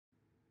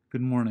Good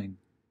morning.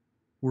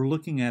 We're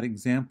looking at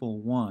example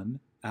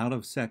 1 out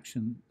of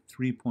section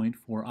 3.4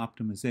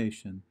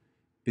 optimization,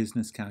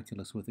 business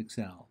calculus with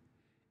Excel.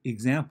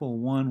 Example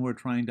 1, we're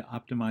trying to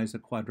optimize a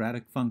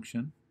quadratic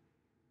function.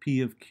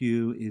 P of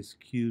Q is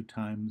Q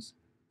times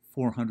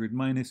 400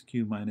 minus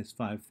Q minus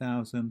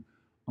 5,000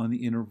 on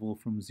the interval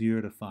from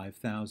 0 to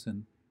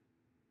 5,000.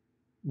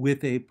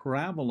 With a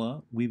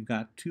parabola, we've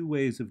got two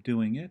ways of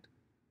doing it.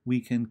 We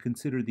can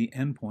consider the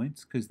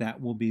endpoints, because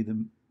that will be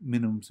the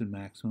minimums and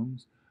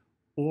maximums,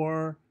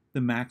 or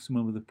the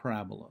maximum of the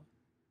parabola.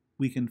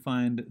 We can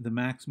find the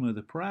maximum of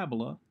the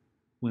parabola.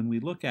 When we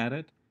look at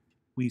it,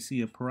 we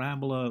see a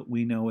parabola.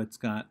 We know it's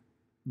got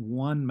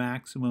one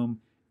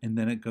maximum, and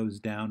then it goes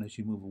down as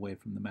you move away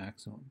from the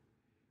maximum.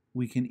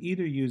 We can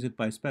either use it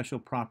by special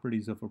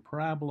properties of a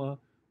parabola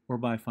or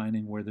by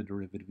finding where the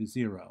derivative is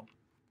 0.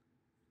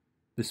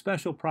 The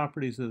special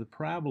properties of the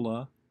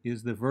parabola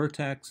is the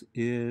vertex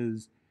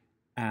is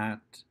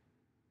at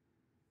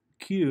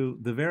Q,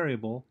 the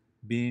variable,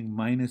 being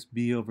minus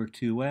b over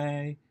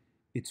 2a.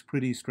 It's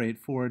pretty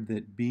straightforward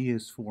that b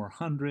is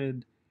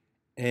 400,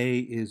 a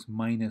is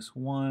minus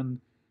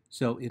 1,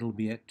 so it'll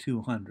be at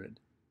 200.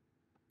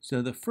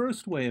 So the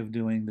first way of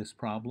doing this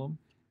problem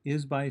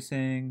is by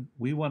saying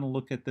we want to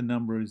look at the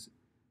numbers,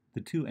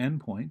 the two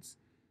endpoints,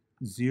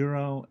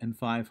 0 and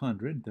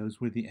 500.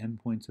 Those were the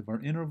endpoints of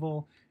our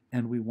interval,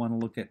 and we want to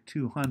look at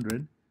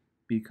 200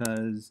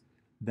 because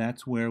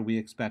that's where we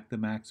expect the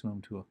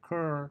maximum to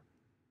occur.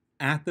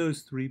 At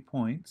those 3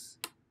 points,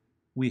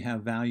 we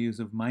have values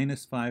of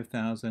minus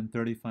 5,000,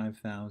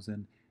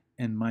 35,000,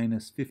 and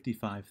minus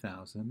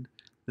 55,000.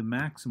 The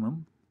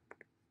maximum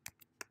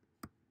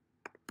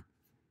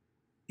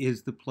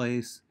is the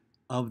place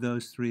of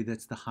those three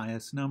that's the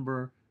highest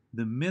number.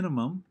 The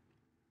minimum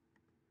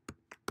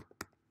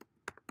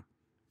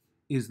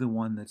is the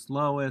one that's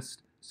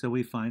lowest, so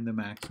we find the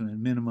maximum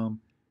and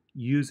minimum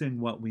using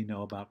what we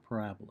know about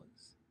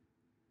parabolas.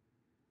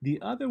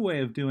 The other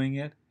way of doing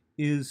it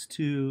is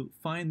to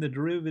find the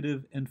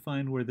derivative and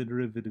find where the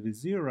derivative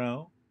is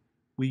 0.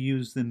 We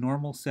use the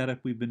normal setup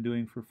we've been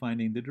doing for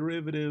finding the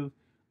derivative.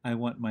 I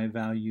want my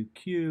value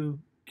Q,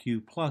 Q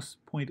plus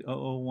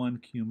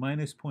 0.001, Q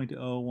minus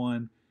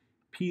 0.001,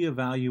 P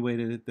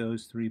evaluated at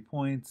those 3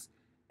 points,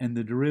 and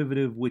the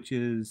derivative, which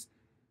is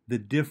the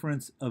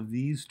difference of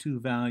these two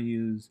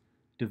values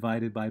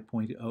divided by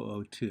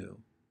 0.002.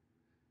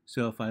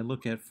 So if I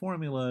look at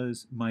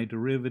formulas, my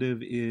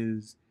derivative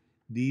is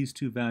these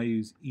two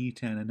values,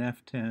 E10 and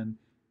F10,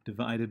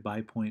 divided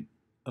by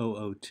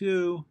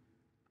 0.002.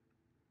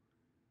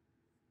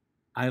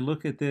 I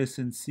look at this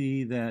and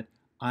see that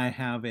I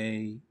have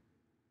a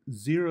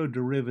 0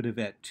 derivative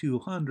at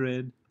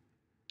 200.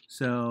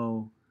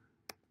 So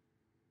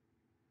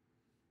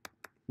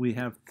we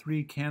have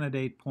 3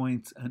 candidate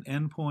points, an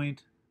endpoint,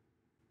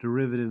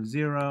 derivative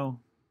 0,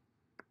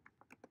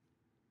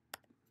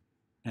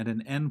 and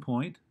an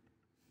endpoint.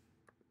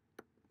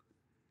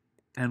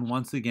 And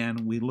once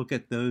again, we look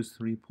at those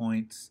 3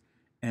 points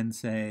and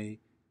say,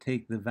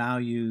 take the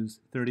values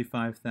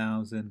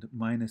 35,000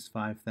 minus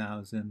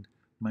 5,000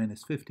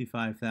 minus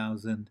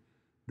 55,000.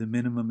 The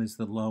minimum is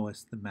the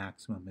lowest, the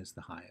maximum is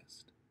the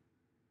highest.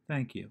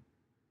 Thank you.